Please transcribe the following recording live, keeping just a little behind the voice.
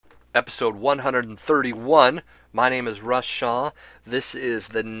episode 131. My name is Russ Shaw. This is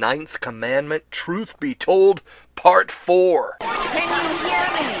the Ninth Commandment, Truth Be Told, Part 4. Can you hear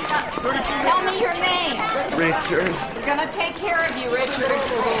me? Tell me your name. Richard. We're going to take care of you, Richard.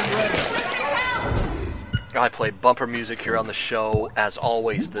 I play bumper music here on the show. As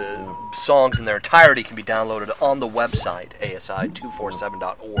always, the songs in their entirety can be downloaded on the website,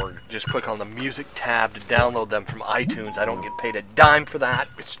 asi247.org. Just click on the music tab to download them from iTunes. I don't get paid a dime for that.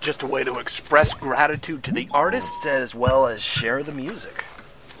 It's just a way to express gratitude to the artists as well as share the music.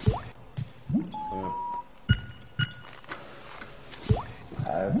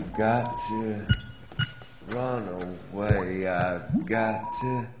 I've got to run away. I've got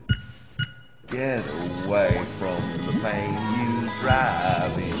to get away from the pain you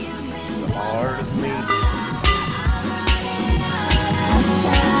drive in the heart of me.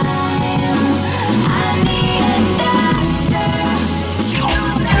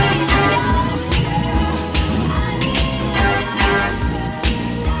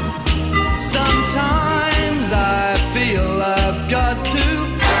 Sometimes I feel I've got to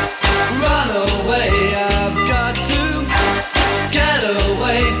run away. I've got to get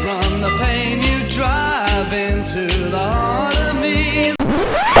away from the pain you drive into the heart of me.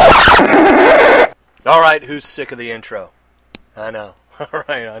 Alright, who's sick of the intro? I know.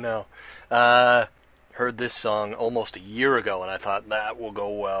 Alright, I know. Heard this song almost a year ago, and I thought that will go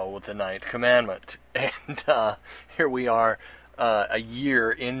well with the Ninth Commandment. And here we are, a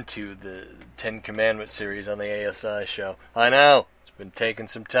year into the Ten Commandment series on the ASI show. I know, it's been taking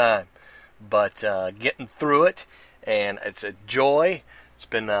some time, but getting through it, and it's a joy. It's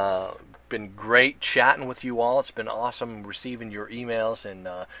been great chatting with you all. It's been awesome receiving your emails and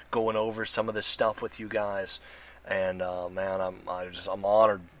going over some of this stuff with you guys. And man, I'm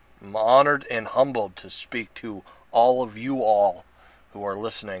honored. I'm honored and humbled to speak to all of you all who are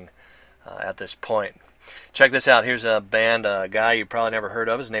listening at this point. Check this out. Here's a band, a guy you probably never heard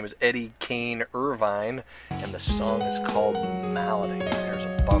of. His name is Eddie Kane Irvine, and the song is called Malady. Here's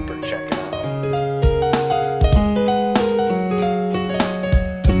a bumper. Check it out.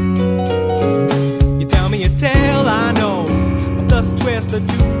 You tell me a tale, I know, a plus a twist or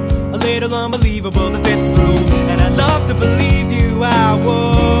two, a little unbelievable to fit through, and I'd love to believe you, I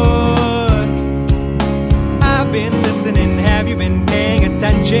would. I've been listening, have you been paying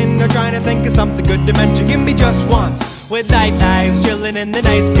attention, or trying to think of something good to mention? Give me just once, with night lights, chilling in the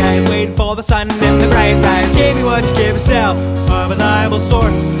night skies, waiting for the sun and the bright rise. Give me what you give yourself, a reliable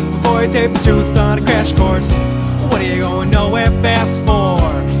source, before you take the truth on a crash course. What are you going nowhere fast for?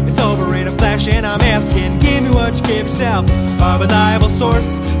 It's over in a flash and I'm asking, give me what you give yourself, a reliable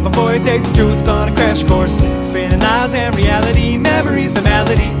source, before you take the truth on a crash course. Spinning lies and reality, memories the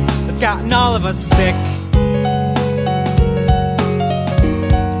melody that's gotten all of us sick.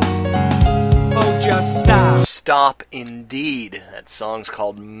 Oh, just stop. Stop indeed. That song's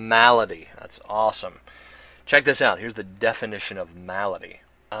called Malady. That's awesome. Check this out. Here's the definition of malady.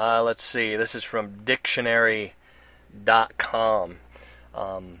 Let's see. This is from dictionary.com.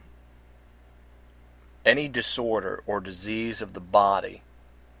 Any disorder or disease of the body,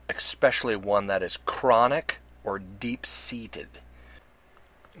 especially one that is chronic or deep-seated.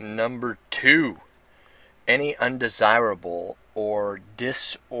 Number 2, any undesirable or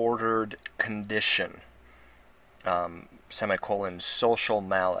disordered condition, semicolon, social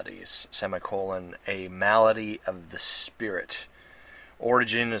maladies, semicolon, a malady of the spirit.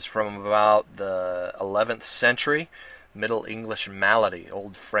 Origin is from about the 11th century. Middle English malady,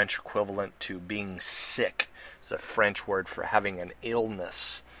 Old French equivalent to being sick. It's a French word for having an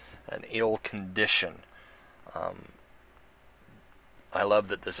illness, an ill condition. I love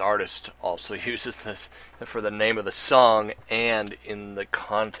that this artist also uses this for the name of the song and in the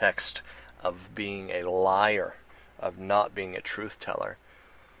context of being a liar, of not being a truth teller.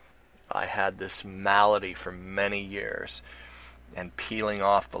 I had this malady for many years, and peeling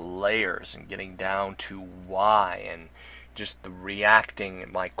off the layers and getting down to why, and just the reacting,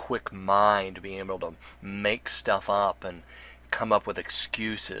 my quick mind being able to make stuff up and come up with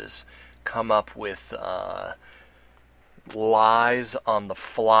excuses, come up with lies on the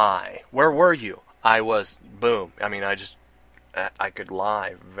fly. Where were you? I was, boom. I mean, I could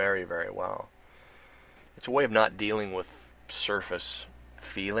lie very, very well. It's a way of not dealing with surface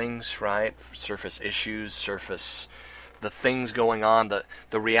feelings, right? Surface issues, surface the things going on,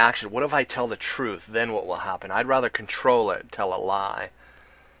 the reaction. What if I tell the truth? Then what will happen? I'd rather control it, tell a lie.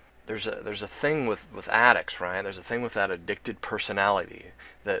 There's a thing with addicts, right? There's a thing with that addicted personality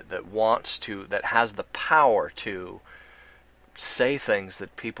that has the power to say things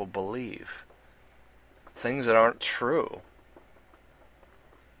that people believe, things that aren't true.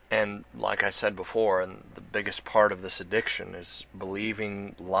 And like I said before, and the biggest part of this addiction is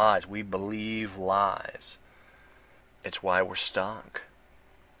believing lies. We believe lies. It's why we're stuck.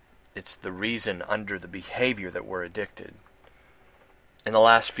 It's the reason under the behavior that we're addicted. In the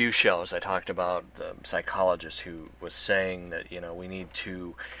last few shows, I talked about the psychologist who was saying that, we need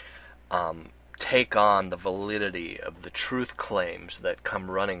to take on the validity of the truth claims that come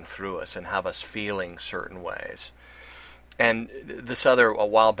running through us and have us feeling certain ways. And a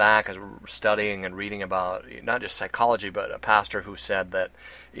while back, as we were studying and reading about not just psychology, but a pastor who said that,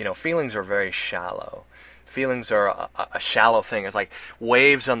 feelings are very shallow. Feelings are a shallow thing. It's like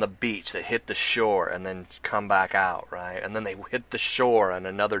waves on the beach that hit the shore and then come back out, right? And then they hit the shore on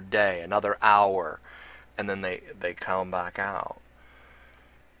another day, another hour, and then they come back out.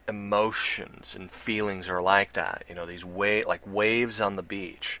 Emotions and feelings are like that, these like waves on the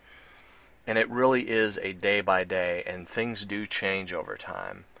beach. And it really is a day by day, and things do change over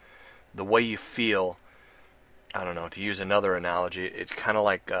time. The way you feel, I don't know, to use another analogy, it's kind of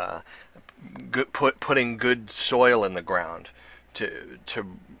like putting good soil in the ground to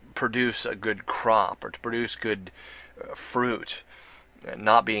produce a good crop or to produce good fruit.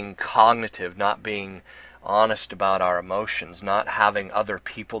 Not being cognitive, not being honest about our emotions, not having other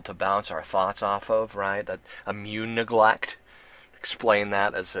people to bounce our thoughts off of, right? That immune neglect. Explain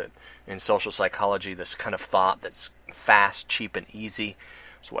that as in social psychology, this kind of thought that's fast, cheap, and easy.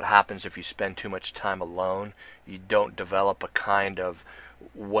 So what happens if you spend too much time alone? You don't develop a kind of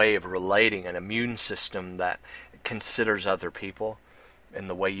way of relating, an immune system that considers other people in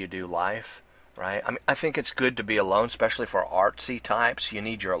the way you do life, right? I think it's good to be alone, especially for artsy types. You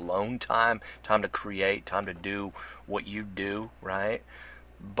need your alone time to create, time to do what you do, right?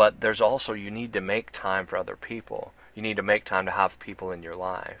 But there's also, you need to make time for other people. You need to make time to have people in your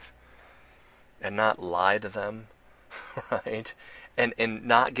life and not lie to them, right? And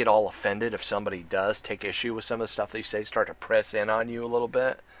not get all offended if somebody does take issue with some of the stuff that you say, start to press in on you a little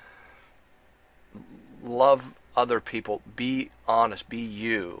bit. Love other people. Be honest. Be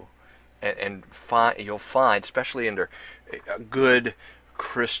you. And you'll find, especially under a good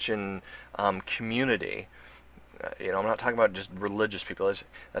Christian community, I'm not talking about just religious people.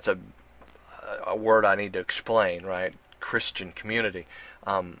 That's a word I need to explain, right? Christian community.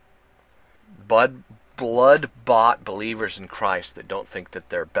 Blood-bought believers in Christ that don't think that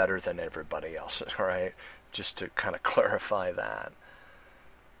they're better than everybody else, right? Just to kind of clarify that.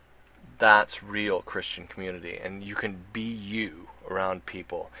 That's real Christian community, and you can be you around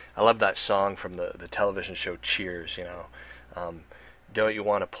people. I love that song from the television show Cheers, Don't you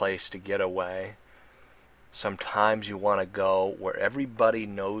want a place to get away? Sometimes you want to go where everybody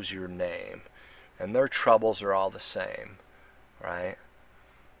knows your name, and their troubles are all the same, right?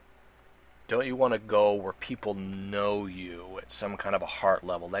 Don't you want to go where people know you at some kind of a heart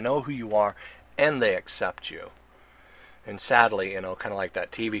level? They know who you are, and they accept you. And sadly, kind of like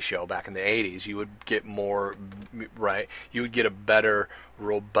that TV show back in the 80s, you would get more, right? You would get a better,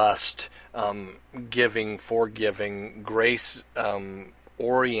 robust, giving, forgiving,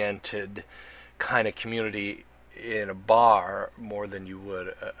 grace-oriented kind of community in a bar more than you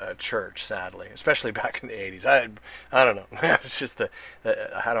would a church, sadly, especially back in the 80s. I don't know. It's just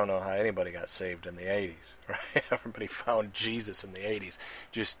I don't know how anybody got saved in the 80s, right? Everybody found Jesus in the 80s,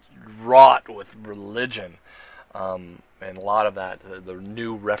 just wrought with religion. And a lot of that, the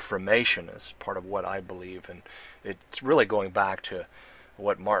new Reformation is part of what I believe. And it's really going back to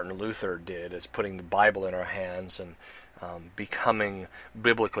what Martin Luther did, is putting the Bible in our hands and becoming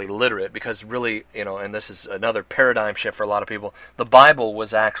biblically literate, because really, and this is another paradigm shift for a lot of people, the Bible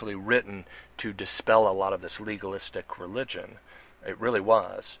was actually written to dispel a lot of this legalistic religion. It really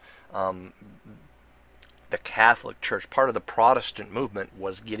was. The Catholic Church, part of the Protestant movement,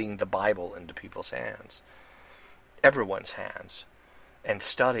 was getting the Bible into people's hands, everyone's hands, and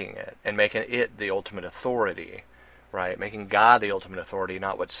studying it and making it the ultimate authority. Right, making God the ultimate authority,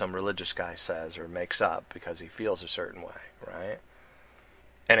 not what some religious guy says or makes up because he feels a certain way, right?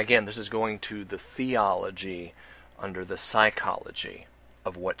 And again, this is going to the theology under the psychology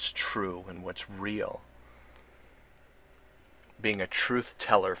of what's true and what's real. Being a truth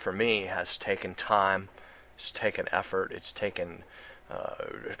teller for me has taken time, it's taken effort, it's taken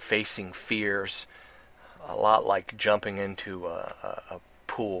facing fears, a lot like jumping into a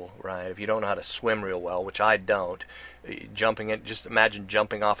pool, right? If you don't know how to swim real well, which I don't, just imagine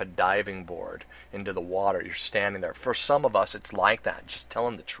jumping off a diving board into the water. You're standing there. For some of us, it's like that. Just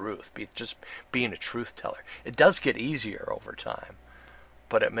telling the truth. Just being a truth teller. It does get easier over time,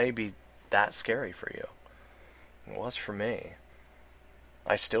 but it may be that scary for you. It was for me.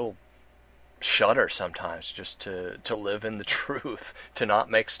 I still shudder sometimes just to live in the truth, to not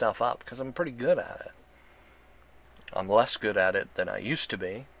make stuff up, because I'm pretty good at it. I'm less good at it than I used to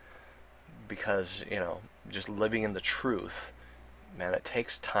be, because, just living in the truth, man, it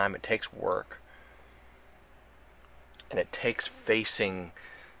takes time, it takes work, and it takes facing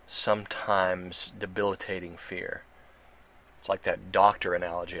sometimes debilitating fear. It's like that doctor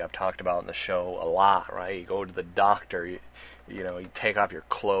analogy I've talked about in the show a lot, right? You go to the doctor, you take off your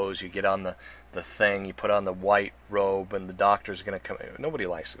clothes, you get on the thing, you put on the white robe, and the doctor's going to come. Nobody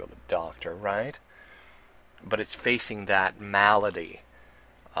likes to go to the doctor, right? But it's facing that malady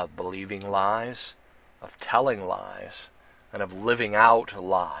of believing lies, of telling lies, and of living out a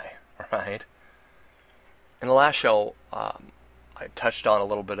lie, right? In the last show, I touched on a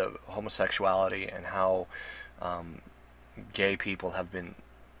little bit of homosexuality and how gay people have been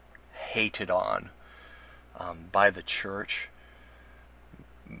hated on by the church,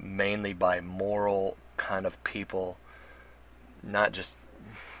 mainly by moral kind of people. Not just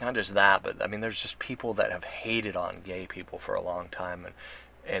that, but I mean, there's just people that have hated on gay people for a long time,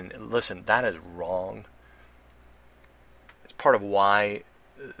 and listen, that is wrong. It's part of why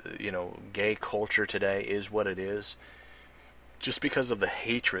gay culture today is what it is, just because of the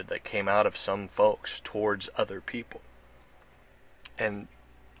hatred that came out of some folks towards other people. And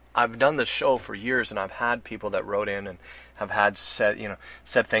I've done this show for years, and I've had people that wrote in and have had said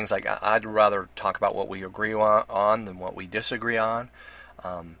things like, I'd rather talk about what we agree on than what we disagree on.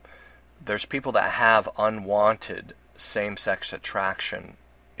 There's people that have unwanted same-sex attraction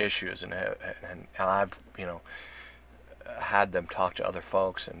issues, and I've had them talk to other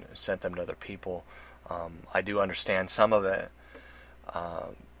folks and sent them to other people. I do understand some of it,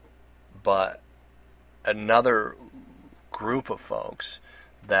 but another group of folks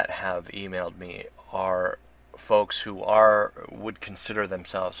that have emailed me are folks who would consider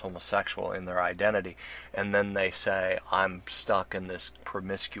themselves homosexual in their identity, and then they say, I'm stuck in this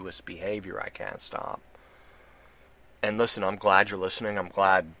promiscuous behavior I can't stop. And listen, I'm glad you're listening. I'm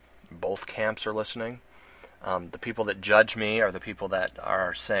glad both camps are listening. The people that judge me are the people that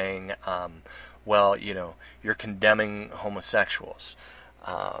are saying, well, you're condemning homosexuals.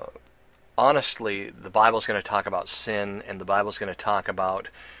 Honestly, the Bible's going to talk about sin, and the Bible's going to talk about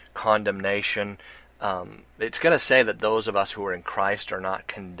condemnation. It's going to say that those of us who are in Christ are not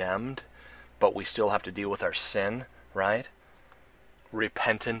condemned, but we still have to deal with our sin, right?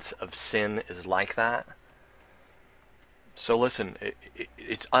 Repentance of sin is like that. So listen,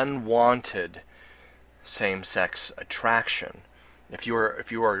 it's unwanted same-sex attraction. If you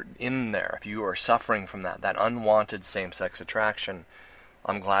are in there, if you are suffering from that unwanted same-sex attraction,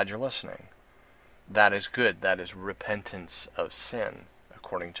 I'm glad you're listening. That is good. That is repentance of sin,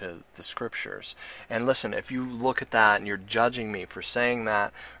 according to the scriptures. And listen, if you look at that and you're judging me for saying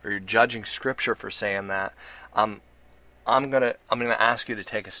that, or you're judging scripture for saying that, I'm gonna ask you to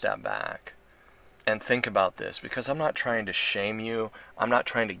take a step back and think about this, because I'm not trying to shame you. I'm not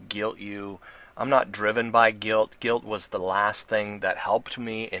trying to guilt you. I'm not driven by guilt. Guilt was the last thing that helped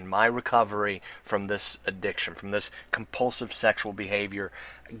me in my recovery from this addiction, from this compulsive sexual behavior.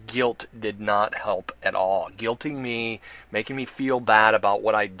 Guilt did not help at all. Guilting me, making me feel bad about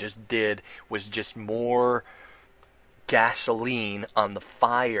what I just did, was just more gasoline on the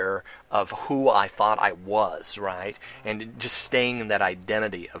fire of who I thought I was, right? And just staying in that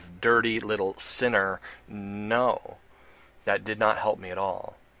identity of dirty little sinner. No, that did not help me at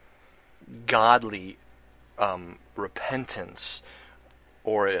all. Godly repentance,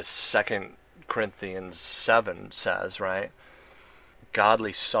 or as 2 Corinthians 7 says, right?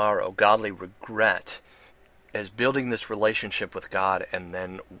 Godly sorrow, godly regret, is building this relationship with God and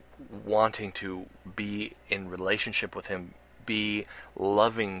then wanting to be in relationship with Him, be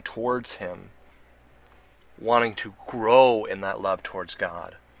loving towards Him, wanting to grow in that love towards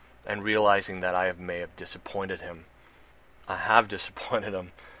God, and realizing that I may have disappointed Him. I have disappointed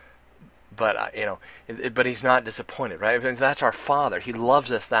Him. But but He's not disappointed, right? Because that's our Father. He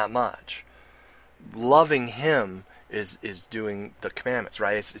loves us that much. Loving Him is doing the commandments,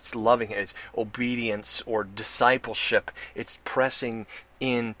 right? It's loving Him. It's obedience or discipleship. It's pressing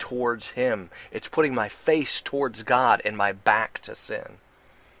in towards Him. It's putting my face towards God and my back to sin.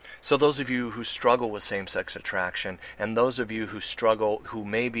 So those of you who struggle with same-sex attraction, and those of you who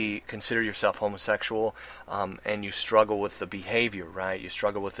maybe consider yourself homosexual, and you struggle with the behavior, right? You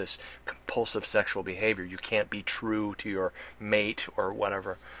struggle with this compulsive sexual behavior. You can't be true to your mate or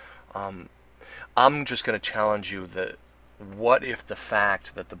whatever. I'm just going to challenge you that what if the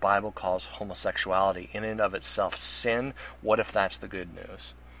fact that the Bible calls homosexuality in and of itself sin, what if that's the good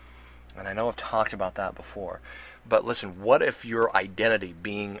news? And I know I've talked about that before. But listen, what if your identity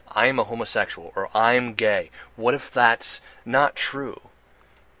being I'm a homosexual or I'm gay, what if that's not true?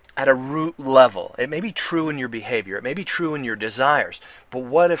 At a root level, it may be true in your behavior, it may be true in your desires, but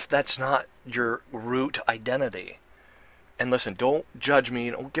what if that's not your root identity? And listen, don't judge me,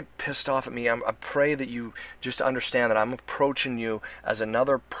 don't get pissed off at me. I pray that you just understand that I'm approaching you as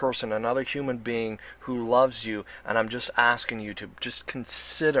another person, another human being who loves you, and I'm just asking you to just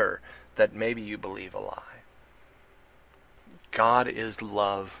consider that maybe you believe a lie. God is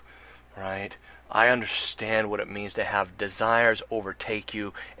love, right? I understand what it means to have desires overtake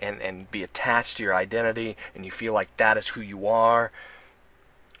you and be attached to your identity, and you feel like that is who you are.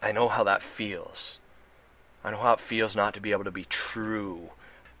 I know how that feels. I know how it feels not to be able to be true.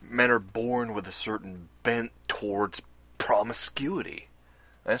 Men are born with a certain bent towards promiscuity.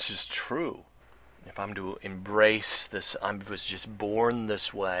 That's just true. If I'm to embrace this I was just born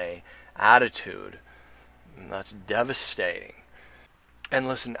this way attitude, that's devastating. And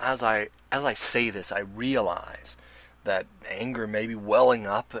listen, as I say this, I realize that anger may be welling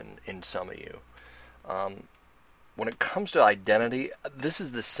up in some of you. When it comes to identity, this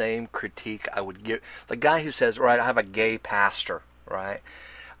is the same critique I would give. The guy who says, right, I have a gay pastor, right?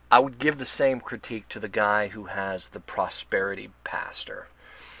 I would give the same critique to the guy who has the prosperity pastor.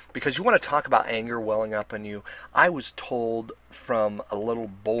 Because you want to talk about anger welling up in you. I was told from a little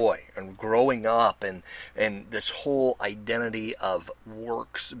boy and growing up and this whole identity of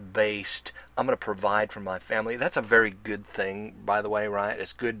works-based, I'm going to provide for my family. That's a very good thing, by the way, right?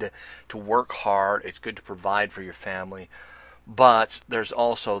 It's good to work hard. It's good to provide for your family. But there's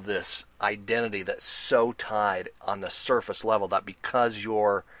also this identity that's so tied on the surface level that because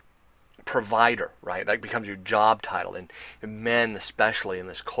you're provider, right? That becomes your job title. And men, especially in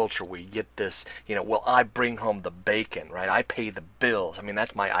this culture where you get this, well, I bring home the bacon, right? I pay the bills. I mean,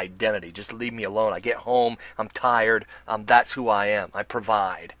 that's my identity. Just leave me alone. I get home, I'm tired. That's who I am. I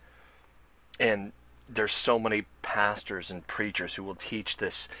provide. And there's so many pastors and preachers who will teach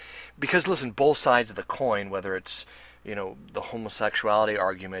this. Because, listen, both sides of the coin, whether it's the homosexuality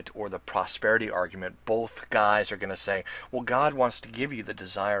argument or the prosperity argument, both guys are going to say, well, God wants to give you the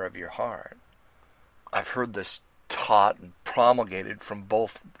desire of your heart. I've heard this taught and promulgated from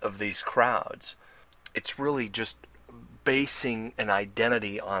both of these crowds. It's really just basing an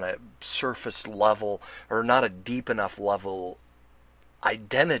identity on a surface level or not a deep enough level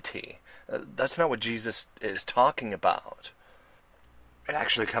identity. That's not what Jesus is talking about. It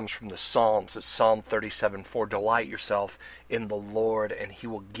actually comes from the Psalms. It's Psalm 37:4. Delight yourself in the Lord, and He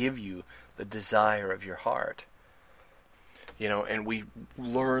will give you the desire of your heart. And we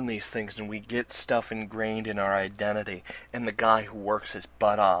learn these things, and we get stuff ingrained in our identity. And the guy who works his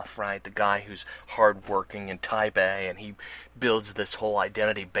butt off, right? The guy who's hardworking and type A, and he builds this whole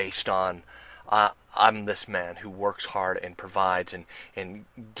identity based on, I'm this man who works hard and provides and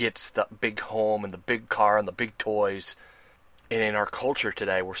gets the big home and the big car and the big toys. And in our culture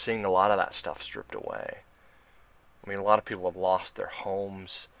today, we're seeing a lot of that stuff stripped away. I mean, a lot of people have lost their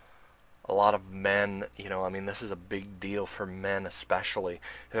homes. A lot of men, this is a big deal for men especially.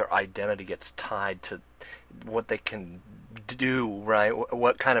 Their identity gets tied to what they can do, right?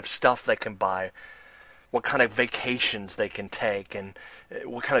 What kind of stuff they can buy. What kind of vacations they can take, and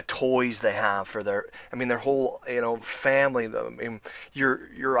what kind of toys they have for their whole, family.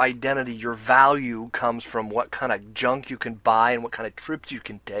 Your identity, your value comes from what kind of junk you can buy and what kind of trips you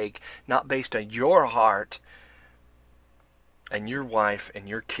can take, not based on your heart. And your wife and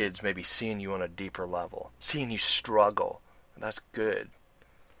your kids may be seeing you on a deeper level, seeing you struggle. And that's good.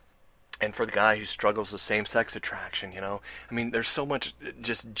 And for the guy who struggles with same-sex attraction, there's so much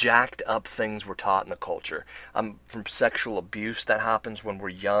just jacked up things we're taught in the culture. From sexual abuse that happens when we're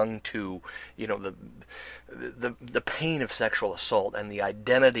young to, the pain of sexual assault and the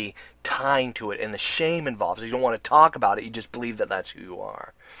identity tying to it and the shame involved. You don't want to talk about it. You just believe that that's who you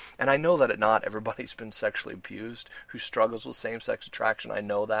are. And I know that not everybody's been sexually abused who struggles with same-sex attraction. I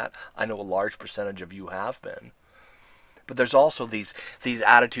know that. I know a large percentage of you have been. But there's also these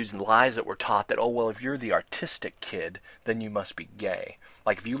attitudes and lies that we're taught that, if you're the artistic kid, then you must be gay.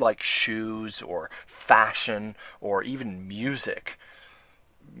 Like if you like shoes or fashion or even music,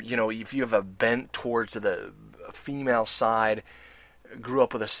 if you have a bent towards the female side, grew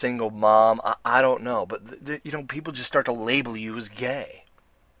up with a single mom, I don't know. But, people just start to label you as gay.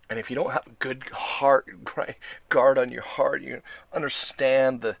 And if you don't have a good heart, guard on your heart, you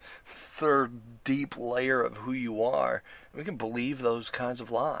understand the third deep layer of who you are, we can believe those kinds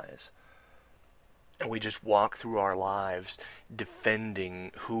of lies. And we just walk through our lives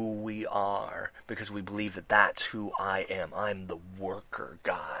defending who we are because we believe that that's who I am. I'm the worker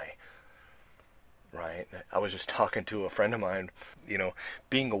guy. right? I was just talking to a friend of mine,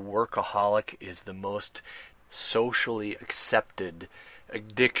 being a workaholic is the most socially accepted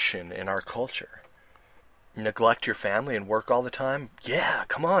addiction in our culture. Neglect your family and work all the time? Yeah,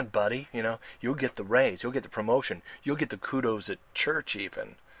 come on, buddy. You'll get the raise, you'll get the promotion, you'll get the kudos at church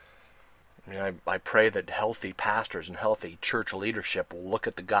even. I pray that healthy pastors and healthy church leadership will look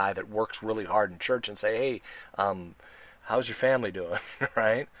at the guy that works really hard in church and say, hey, how's your family doing,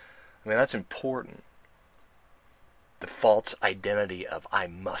 right? That's important. The false identity of I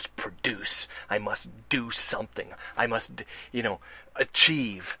must produce, I must do something, I must,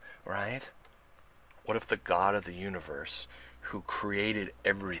 achieve, right? What if the God of the universe, who created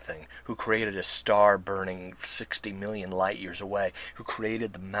everything, who created a star burning 60 million light years away, who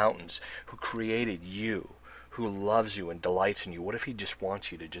created the mountains, who created you, who loves you and delights in you, what if he just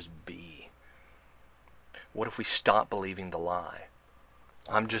wants you to just be? What if we stop believing the lie?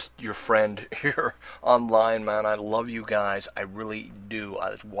 I'm just your friend here online, man. I love you guys. I really do.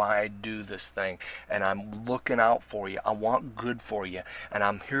 That's why I do this thing. And I'm looking out for you. I want good for you. And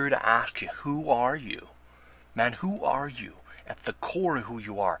I'm here to ask you, who are you? Man, who are you? At the core of who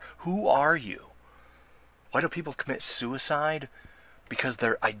you are. Who are you? Why do people commit suicide? Because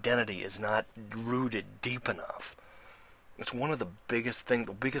their identity is not rooted deep enough. It's one of the biggest things,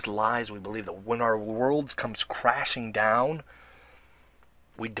 the biggest lies we believe, that when our world comes crashing down,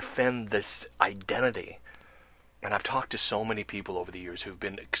 we defend this identity. And I've talked to so many people over the years who've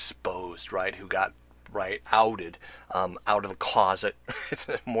been exposed, right? Who got, outed, out of the closet. It's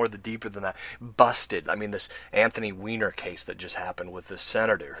more deeper than that. Busted. This Anthony Weiner case that just happened with this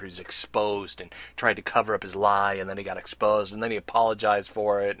senator who's exposed and tried to cover up his lie, and then he got exposed, and then he apologized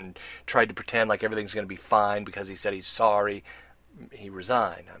for it and tried to pretend like everything's going to be fine because he said he's sorry. He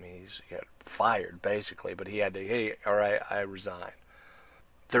resigned. He got fired, basically, but he had to, hey, all right, I resign.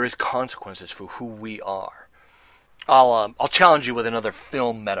 There is consequences for who we are. I'll challenge you with another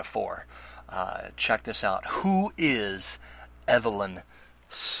film metaphor. Check this out. Who is Evelyn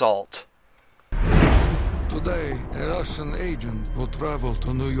Salt? Today, a Russian agent will travel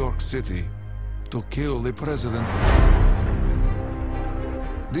to New York City to kill the president.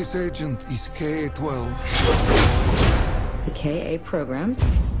 This agent is KA-12. The KA program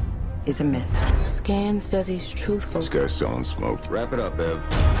is a myth. Scan says he's truthful. This guy's selling smoke. Wrap it up, Ev.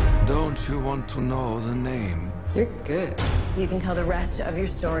 Don't you want to know the name? You're good. You can tell the rest of your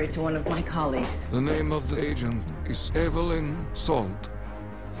story to one of my colleagues. The name of the agent is Evelyn Salt.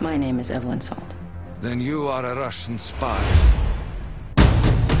 My name is Evelyn Salt. Then you are a Russian spy.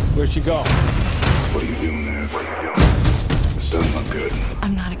 Where'd she go? What are you doing there? This doesn't look good.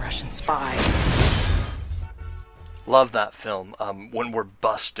 I'm not a Russian spy. Love that film. When we're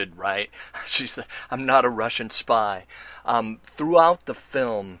busted, right? She said, I'm not a Russian spy. Throughout the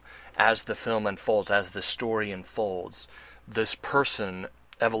film, as the film unfolds, as the story unfolds, this person,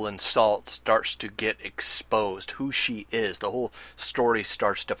 Evelyn Salt, starts to get exposed, who she is. The whole story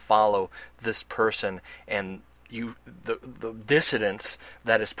starts to follow this person, and the dissidence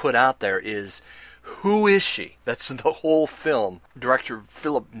that is put out there is, who is she? That's the whole film. Director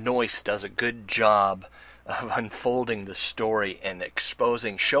Philip Noyce does a good job of unfolding the story and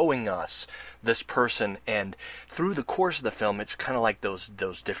exposing, showing us this person, and through the course of the film, it's kind of like those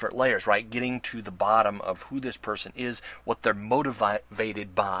different layers, right? Getting to the bottom of who this person is, what they're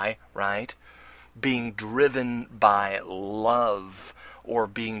motivated by, right? Being driven by love, or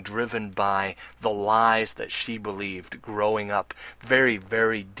being driven by the lies that she believed growing up, very,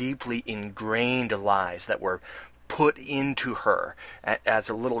 very deeply ingrained lies that were put into her as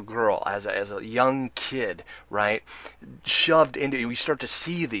a little girl, as a young kid, right? Shoved into, we start to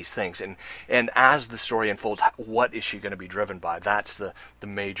see these things, and as the story unfolds, what is she going to be driven by? That's the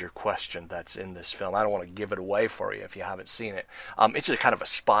major question that's in this film. I don't want to give it away for you if you haven't seen it. It's a kind of a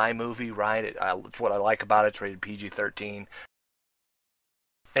spy movie, right? It's what I like about it. It's rated PG-13.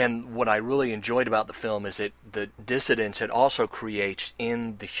 And what I really enjoyed about the film is the dissidence it also creates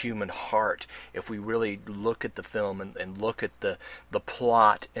in the human heart. If we really look at the film and look at the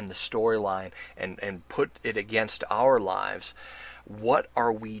plot and the storyline and put it against our lives, what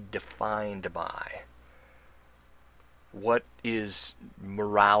are we defined by? What is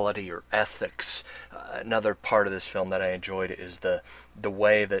morality or ethics? Another part of this film that I enjoyed is the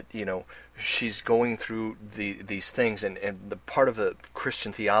way that, she's going through these things, and the part of the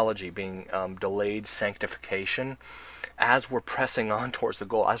Christian theology being delayed sanctification. As we're pressing on towards the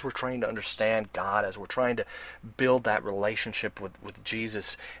goal, as we're trying to understand God, as we're trying to build that relationship with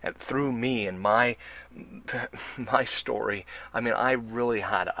Jesus, and through me and my story,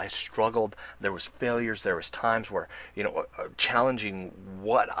 I struggled. There was failures. There was times where, challenging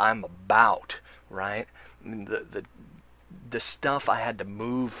what I'm about, right? The stuff I had to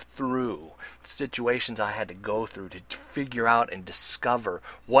move through, situations I had to go through to figure out and discover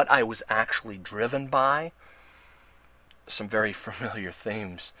what I was actually driven by. Some very familiar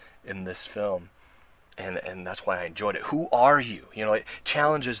themes in this film, and that's why I enjoyed it. Who are you? It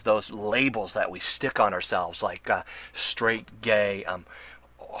challenges those labels that we stick on ourselves, like straight, gay,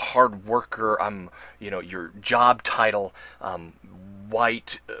 hard worker, your job title,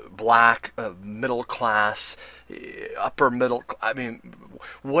 white, black, middle class, upper middle.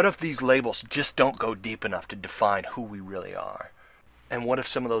 What if these labels just don't go deep enough to define who we really are? And what if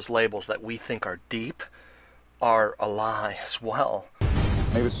some of those labels that we think are deep are a lie as well?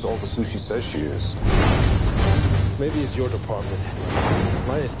 Maybe it's all the sushi says she is. Maybe it's your department.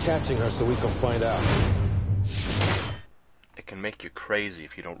 Mine is catching her so we can find out. It can make you crazy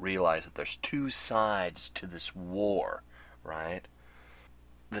if you don't realize that there's two sides to this war, right?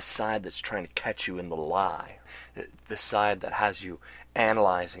 The side that's trying to catch you in the lie. The side that has you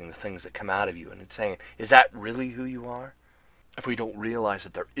analyzing the things that come out of you and it's saying, is that really who you are? If we don't realize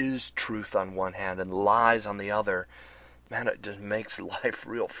that there is truth on one hand and lies on the other, man, it just makes life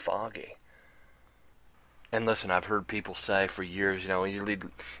real foggy. And listen, I've heard people say for years, you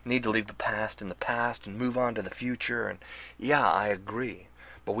need to leave the past in the past and move on to the future. And yeah, I agree.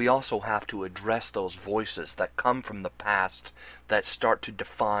 But we also have to address those voices that come from the past that start to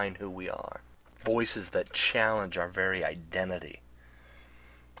define who we are. Voices that challenge our very identity.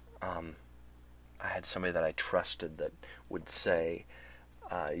 I had somebody that I trusted that would say,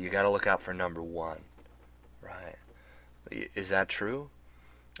 you got to look out for number one, right? Is that true?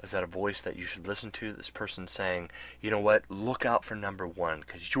 Is that a voice that you should listen to? This person saying, you know what, look out for number one,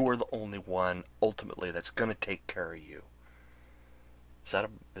 because you're the only one, ultimately, that's going to take care of you. Is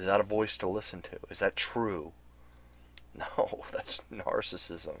that a voice to listen to? Is that true? No, that's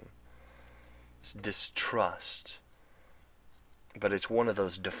narcissism. It's distrust. But it's one of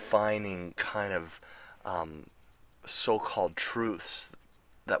those defining kind of so-called truths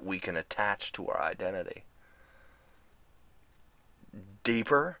that we can attach to our identity.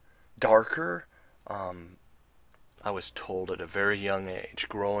 Deeper, darker, I was told at a very young age,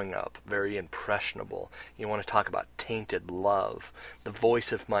 growing up, very impressionable. You want to talk about tainted love. The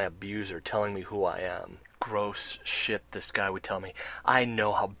voice of my abuser telling me who I am. Gross shit this guy would tell me. I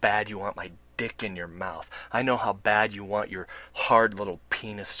know how bad you want my dick in your mouth. I know how bad you want your hard little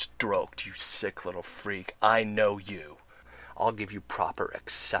penis stroked, you sick little freak. I know you. I'll give you proper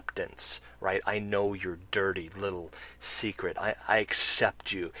acceptance, right? I know your dirty little secret. I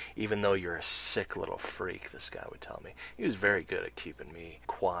accept you, even though you're a sick little freak, this guy would tell me. He was very good at keeping me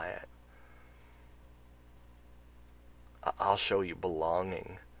quiet. I'll show you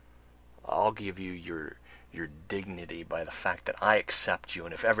belonging. I'll give you your dignity by the fact that I accept you,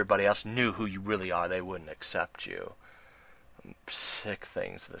 and if everybody else knew who you really are, they wouldn't accept you. Sick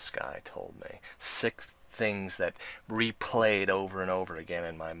things this guy told me. Sick things that replayed over and over again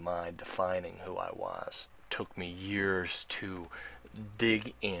in my mind, defining who I was. Took me years to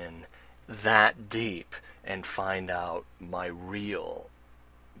dig in that deep and find out my real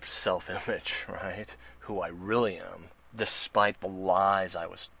self-image, right? Who I really am, despite the lies I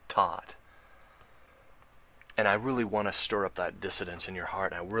was taught. And I really want to stir up that dissidence in your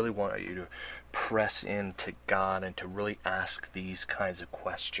heart. I really want you to press into God and to really ask these kinds of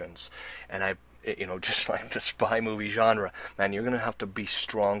questions. And just like the spy movie genre, man, you're going to have to be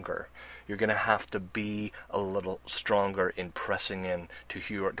stronger. You're going to have to be a little stronger in pressing in to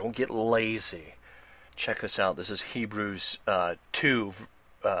who you are. Don't get lazy. Check this out. This is Hebrews 2,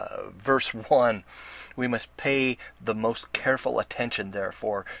 verse 1. We must pay the most careful attention,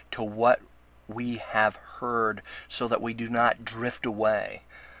 therefore, to what we have heard, so that we do not drift away.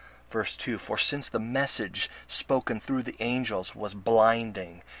 Verse 2, for since the message spoken through the angels was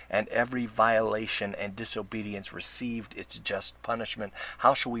blinding, and every violation and disobedience received its just punishment,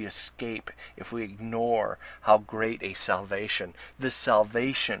 how shall we escape if we ignore how great a salvation? This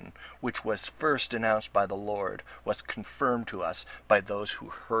salvation, which was first announced by the Lord, was confirmed to us by those who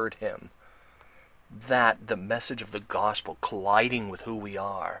heard him. That the message of the gospel colliding with who we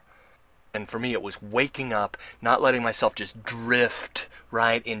are, And for me, it was waking up, not letting myself just drift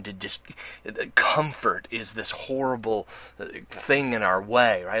right into just comfort is this horrible thing in our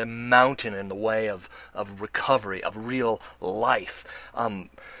way, right? A mountain in the way of recovery, of real life.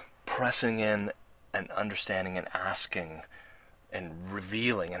 Pressing in and understanding and asking and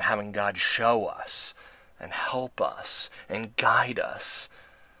revealing and having God show us and help us and guide us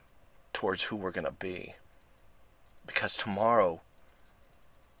towards who we're going to be. Because tomorrow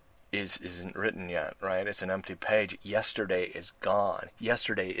isn't written yet, right? It's an empty page. Yesterday is gone.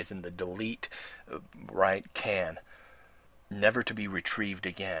 Yesterday is in the delete, right, can. Never to be retrieved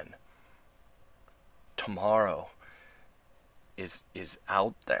again. Tomorrow is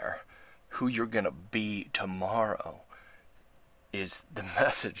out there. Who you're going to be tomorrow is the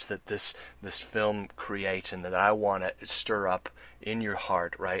message that this film creates, and that I want to stir up in your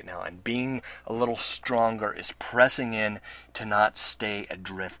heart right now. And being a little stronger is pressing in to not stay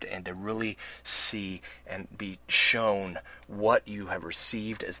adrift and to really see and be shown what you have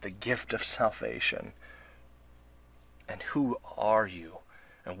received as the gift of salvation. And who are you?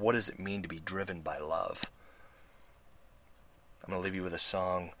 And what does it mean to be driven by love? I'm going to leave you with a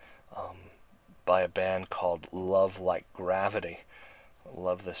song by a band called Love Like Gravity. I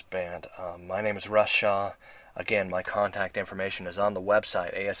love this band. My name is Russ Shaw. Again, my contact information is on the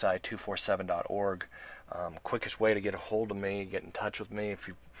website, asi247.org. Quickest way to get a hold of me, get in touch with me if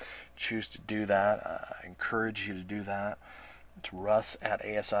you choose to do that. I encourage you to do that. It's Russ at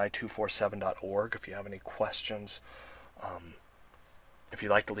asi247.org if you have any questions. If you'd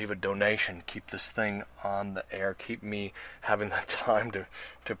like to leave a donation, keep this thing on the air. Keep me having the time to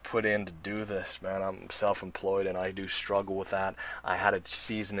put in to do this, man. I'm self-employed and I do struggle with that. I had a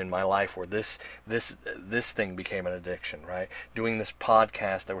season in my life where this thing became an addiction, right? Doing this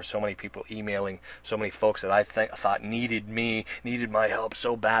podcast, there were so many people emailing, so many folks that I thought needed my help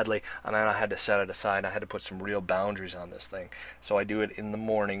so badly, and then I had to set it aside. I had to put some real boundaries on this thing. So I do it in the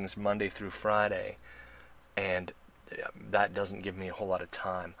mornings, Monday through Friday, and that doesn't give me a whole lot of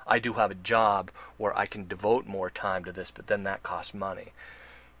time. I do have a job where I can devote more time to this, but then that costs money.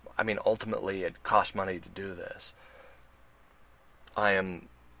 I mean, ultimately, it costs money to do this. I am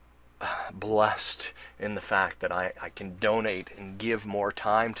blessed in the fact that I can donate and give more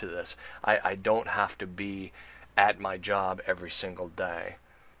time to this. I don't have to be at my job every single day.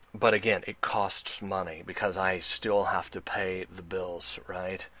 But again, it costs money because I still have to pay the bills,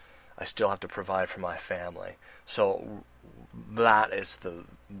 right? I still have to provide for my family. So that is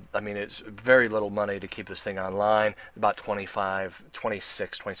it's very little money to keep this thing online, about $25,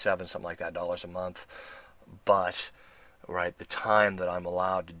 $26, $27, something like that, dollars a month. But, right, the time that I'm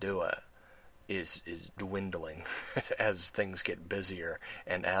allowed to do it is dwindling as things get busier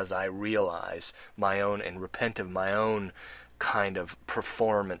and as I realize my own and repent of my own kind of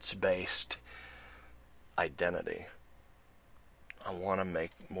performance-based identity. I want to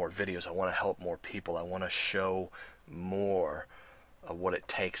make more videos. I want to help more people. I want to show more of what it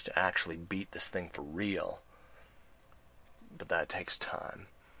takes to actually beat this thing for real. But that takes time.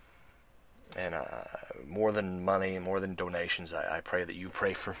 And more than money, more than donations, I pray that you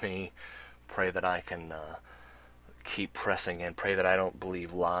pray for me. Pray that I can keep pressing in. Pray that I don't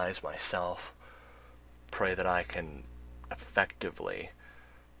believe lies myself. Pray that I can effectively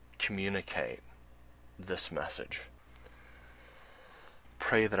communicate this message.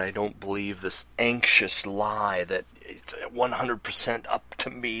 Pray that I don't believe this anxious lie that it's 100% up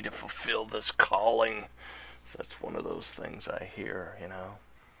to me to fulfill this calling. So that's one of those things I hear,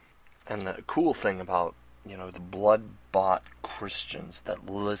 And the cool thing about, the blood-bought Christians that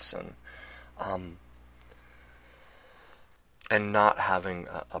listen, and not having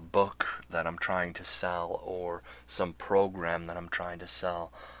a book that I'm trying to sell or some program that I'm trying to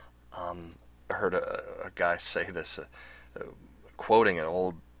sell. I heard a guy say this, quoting an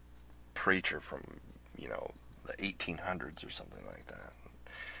old preacher from, the 1800s or something like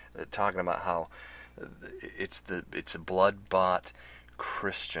that, talking about how it's the blood-bought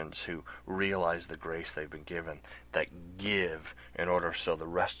Christians who realize the grace they've been given that give in order so the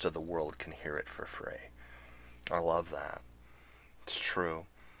rest of the world can hear it for free. I love that. It's true.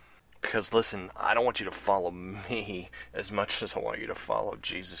 Because listen, I don't want you to follow me as much as I want you to follow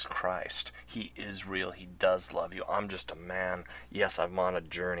Jesus Christ. He is real. He does love you. I'm just a man. Yes, I'm on a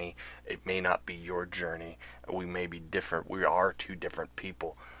journey. It may not be your journey. We may be different. We are two different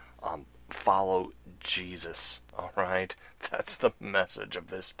people. Follow Jesus, all right? That's the message of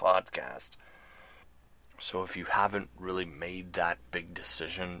this podcast. So if you haven't really made that big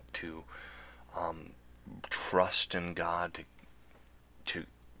decision to trust in God, to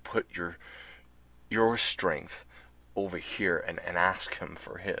put your strength over here and ask him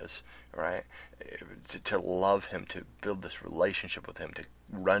for his, right? To love him, to build this relationship with him, to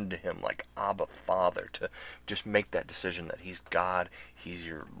run to him like Abba Father, to just make that decision that he's God, he's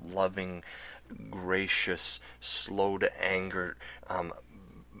your loving, gracious, slow to anger,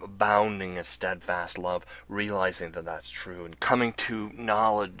 abounding in steadfast love, realizing that that's true and coming to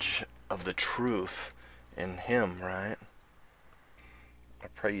knowledge of the truth in him, right? I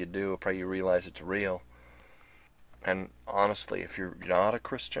pray you do. I pray you realize it's real. And honestly, if you're not a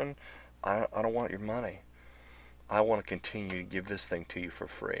Christian, I don't want your money. I want to continue to give this thing to you for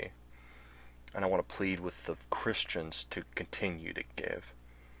free. And I want to plead with the Christians to continue to give.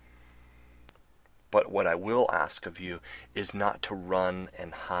 But what I will ask of you is not to run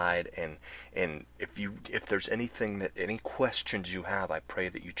and hide, and if there's any questions you have, I pray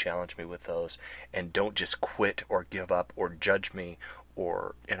that you challenge me with those, and don't just quit or give up or judge me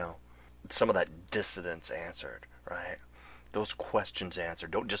or, some of that dissidence answered, right? Those questions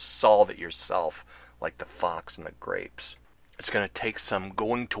answered. Don't just solve it yourself like the fox and the grapes. It's going to take some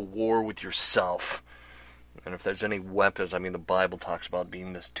going to war with yourself. And if there's any weapons, the Bible talks about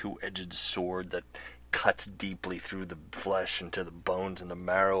being this two-edged sword that cuts deeply through the flesh into the bones and the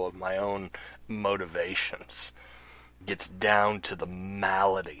marrow of my own motivations. Gets down to the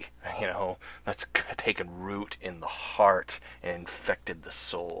malady, that's taken root in the heart and infected the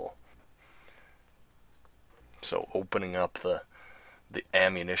soul. So opening up the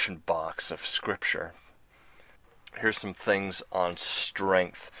ammunition box of Scripture. Here's some things on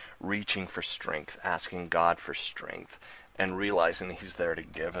strength, reaching for strength, asking God for strength, and realizing He's there to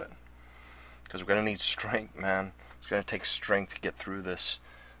give it. Because we're going to need strength, man. It's going to take strength to get through this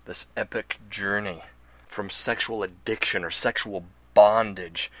epic journey from sexual addiction or sexual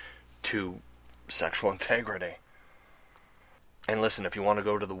bondage to sexual integrity. And listen, if you want to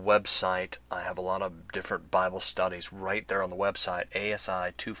go to the website, I have a lot of different Bible studies right there on the website,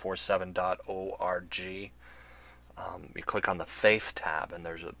 asi247.org. You click on the Faith tab, and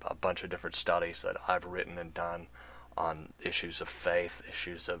there's a bunch of different studies that I've written and done on issues of faith,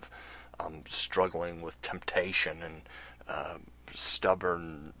 issues of struggling with temptation and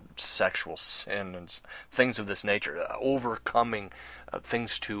stubborn sexual sin and things of this nature, overcoming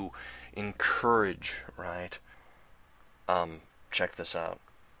things to encourage, right? Check this out.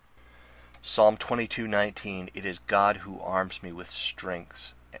 Psalm 22:19, it is God who arms me with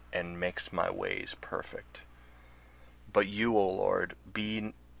strength and makes my ways perfect. But you, O Lord,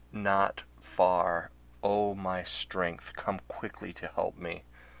 be not far, O my strength, come quickly to help me.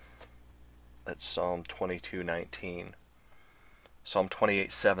 That's Psalm 22:19. Psalm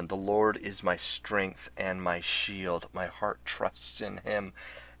 28:7, the Lord is my strength and my shield. My heart trusts in him,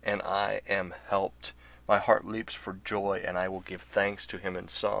 and I am helped. My heart leaps for joy, and I will give thanks to him in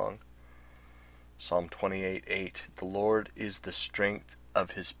song. Psalm 28:8, the Lord is the strength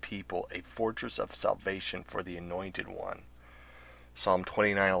of his people, a fortress of salvation for the anointed one. Psalm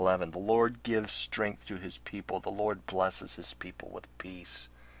 29:11, the Lord gives strength to his people. The Lord blesses his people with peace.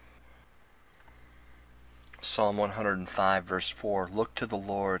 Psalm 105, verse 4, look to the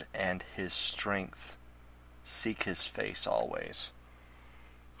Lord and his strength. Seek his face always.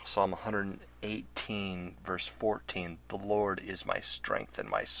 Psalm 118, verse 14, the Lord is my strength and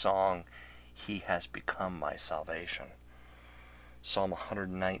my song. He has become my salvation. Psalm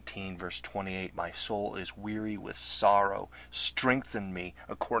 119, verse 28, my soul is weary with sorrow. Strengthen me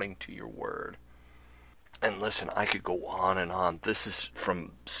according to your word. And listen, I could go on and on. This is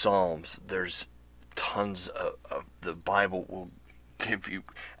from Psalms. There's tons of the Bible will give you.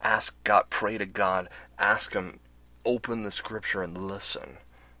 Ask God, pray to God, ask him, open the scripture and listen.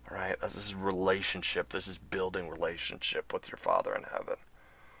 All right? This is relationship. This is building relationship with your Father in heaven.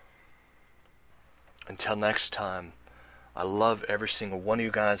 Until next time, I love every single one of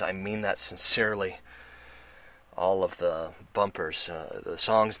you guys. I mean that sincerely. All of the bumpers, the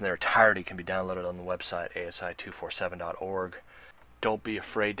songs in their entirety can be downloaded on the website, asi247.org. Don't be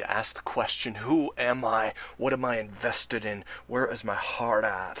afraid to ask the question, who am I? What am I invested in? Where is my heart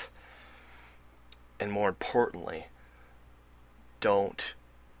at? And more importantly, don't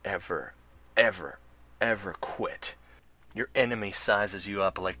ever, ever, ever quit. Your enemy sizes you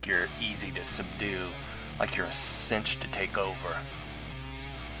up like you're easy to subdue, like you're a cinch to take over.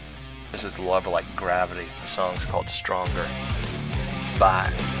 This is Love Like Gravity. The song's called Stronger.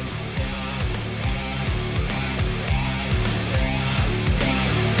 Bye.